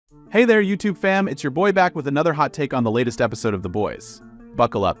Hey there, YouTube fam, it's your boy back with another hot take on the latest episode of The Boys.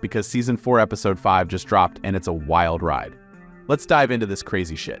 Buckle up, because Season 4, Episode 5 just dropped, and it's a wild ride. Let's dive into this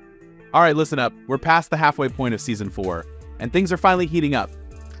crazy shit. Alright, listen up, we're past the halfway point of Season 4, and things are finally heating up.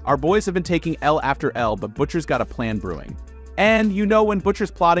 Our boys have been taking L after L, but Butcher's got a plan brewing. And you know when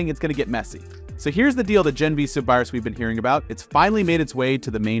Butcher's plotting, it's gonna get messy. So here's the deal, the Gen V subvirus we've been hearing about, it's finally made its way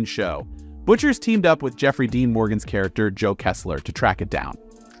to the main show. Butcher's teamed up with Jeffrey Dean Morgan's character, Joe Kessler, to track it down.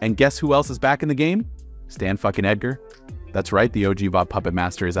 And guess who else is back in the game? Stan fucking Edgar. That's right, the OG Vought Puppet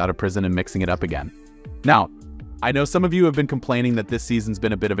Master is out of prison and mixing it up again. Now, I know some of you have been complaining that this season's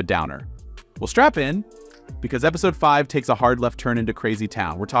been a bit of a downer. Well, strap in, because Episode 5 takes a hard left turn into Crazy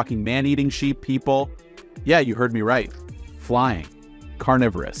Town. We're talking man-eating sheep people. Yeah, you heard me right. Flying,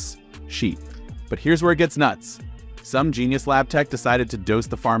 carnivorous, sheep. But here's where it gets nuts. Some genius lab tech decided to dose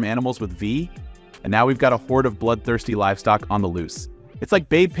the farm animals with V, and now we've got a horde of bloodthirsty livestock on the loose. It's like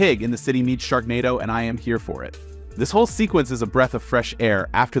Babe Pig in The City Meets Sharknado, and I am here for it. This whole sequence is a breath of fresh air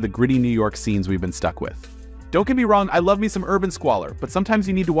after the gritty New York scenes we've been stuck with. Don't get me wrong, I love me some urban squalor, but sometimes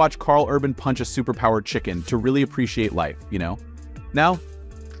you need to watch Carl Urban punch a superpowered chicken to really appreciate life, you know? Now,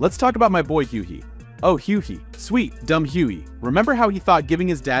 let's talk about my boy Hughie. Oh, Hughie. Sweet, dumb Hughie. Remember how he thought giving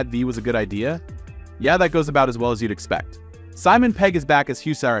his dad V was a good idea? Yeah, that goes about as well as you'd expect. Simon Pegg is back as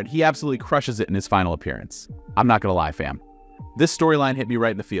Hughsar, and he absolutely crushes it in his final appearance. I'm not gonna lie, fam. This storyline hit me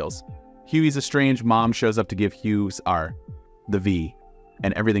right in the feels. Hughie's estranged mom shows up to give Hughsar the V,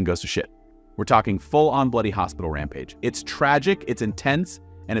 and everything goes to shit. We're talking full-on bloody hospital rampage. It's tragic, it's intense,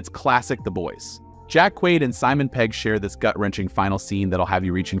 and it's classic The Boys. Jack Quaid and Simon Pegg share this gut-wrenching final scene that'll have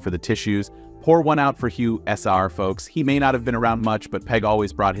you reaching for the tissues. Pour one out for Hugh SR, folks. He may not have been around much, but Pegg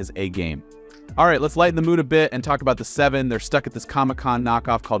always brought his A game. Alright, let's lighten the mood a bit and talk about the Seven. They're stuck at this Comic-Con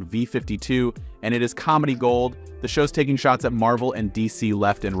knockoff called V52, and it is comedy gold. The show's taking shots at Marvel and DC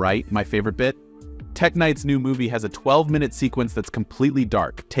left and right. My favorite bit? Tech Knight's new movie has a 12-minute sequence that's completely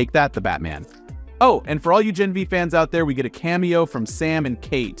dark. Take that, the Batman. Oh, and for all you Gen V fans out there, we get a cameo from Sam and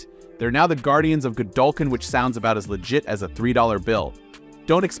Kate. They're now the Guardians of Godolphin, which sounds about as legit as a $3 bill.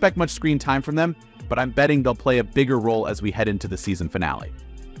 Don't expect much screen time from them, but I'm betting they'll play a bigger role as we head into the season finale.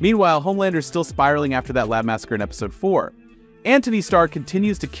 Meanwhile, Homelander's still spiraling after that lab massacre in Episode 4. Anthony Starr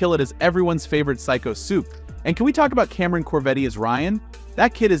continues to kill it as everyone's favorite psycho soup. And can we talk about Cameron Corvetti as Ryan?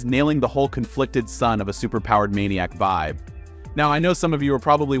 That kid is nailing the whole conflicted son of a superpowered maniac vibe. Now, I know some of you are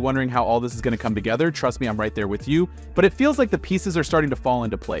probably wondering how all this is going to come together. Trust me, I'm right there with you. But it feels like the pieces are starting to fall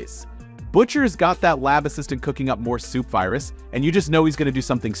into place. Butcher's got that lab assistant cooking up more soup virus, and you just know he's going to do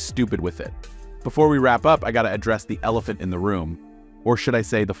something stupid with it. Before we wrap up, I got to address the elephant in the room. Or should I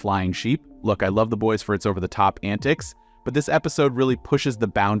say the flying sheep? Look, I love The Boys for its over-the-top antics, but this episode really pushes the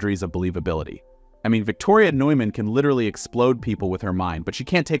boundaries of believability. I mean, Victoria Neumann can literally explode people with her mind, but she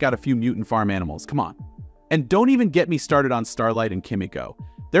can't take out a few mutant farm animals. Come on. And don't even get me started on Starlight and Kimiko.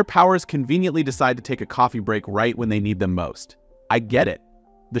 Their powers conveniently decide to take a coffee break right when they need them most. I get it.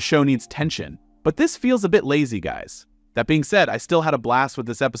 The show needs tension, but this feels a bit lazy, guys. That being said, I still had a blast with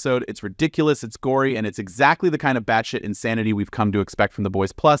this episode. It's ridiculous, it's gory, and it's exactly the kind of batshit insanity we've come to expect from The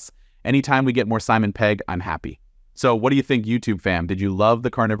Boys. Plus, anytime we get more Simon Pegg, I'm happy. So what do you think, YouTube fam? Did you love the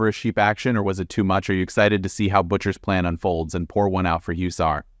carnivorous sheep action, or was it too much? Are you excited to see how Butcher's plan unfolds? And pour one out for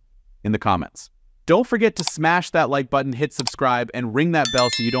Hughsar in the comments. Don't forget to smash that like button, hit subscribe, and ring that bell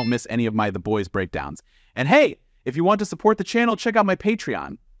so you don't miss any of my The Boys breakdowns. And hey, if you want to support the channel, check out my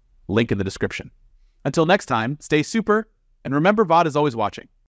Patreon. Link in the description. Until next time, stay super, and remember, VOD is always watching.